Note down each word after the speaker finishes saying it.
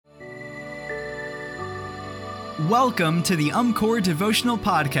Welcome to the UMCOR Devotional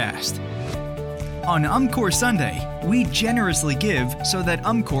Podcast. On UMCOR Sunday, we generously give so that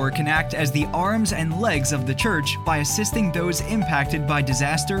UMCOR can act as the arms and legs of the church by assisting those impacted by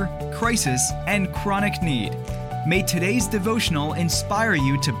disaster, crisis, and chronic need. May today's devotional inspire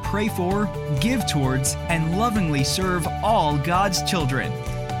you to pray for, give towards, and lovingly serve all God's children.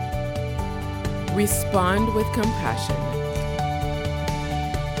 Respond with compassion.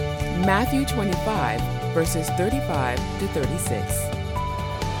 Matthew 25, verses 35 to 36.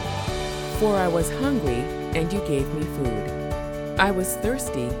 For I was hungry, and you gave me food. I was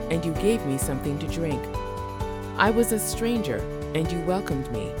thirsty, and you gave me something to drink. I was a stranger, and you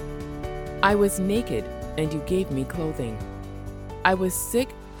welcomed me. I was naked, and you gave me clothing. I was sick,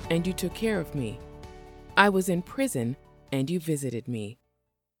 and you took care of me. I was in prison, and you visited me.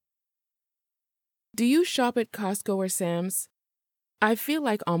 Do you shop at Costco or Sam's? I feel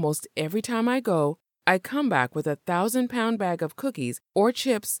like almost every time I go, I come back with a 1,000-pound bag of cookies or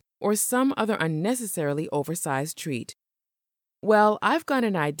chips or some other unnecessarily oversized treat. Well, I've got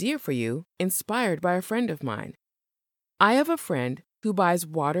an idea for you, inspired by a friend of mine. I have a friend who buys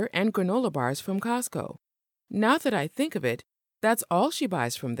water and granola bars from Costco. Now that I think of it, that's all she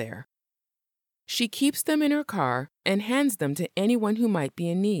buys from there. She keeps them in her car and hands them to anyone who might be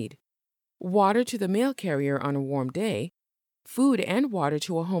in need. Water to the mail carrier on a warm day, food and water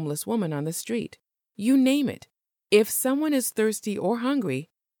to a homeless woman on the street. You name it. If someone is thirsty or hungry,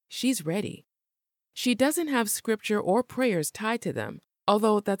 she's ready. She doesn't have scripture or prayers tied to them,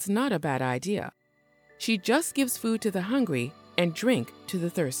 although that's not a bad idea. She just gives food to the hungry and drink to the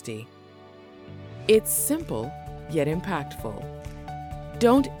thirsty. It's simple, yet impactful.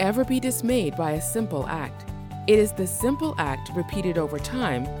 Don't ever be dismayed by a simple act. It is the simple act repeated over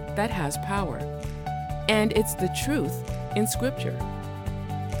time that has power. And it's the truth in Scripture.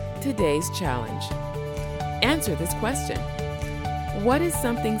 Today's challenge. Answer this question. What is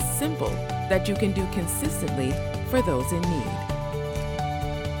something simple that you can do consistently for those in need?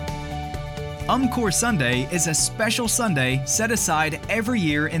 UMCOR Sunday is a special Sunday set aside every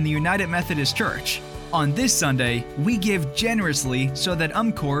year in the United Methodist Church. On this Sunday, we give generously so that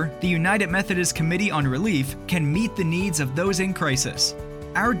UMCOR, the United Methodist Committee on Relief, can meet the needs of those in crisis.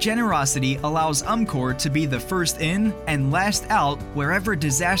 Our generosity allows UMCOR to be the first in and last out wherever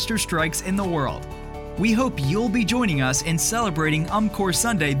disaster strikes in the world. We hope you'll be joining us in celebrating UMCOR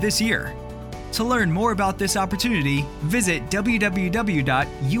Sunday this year. To learn more about this opportunity, visit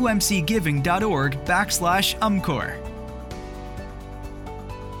www.umcgiving.org/UMCOR.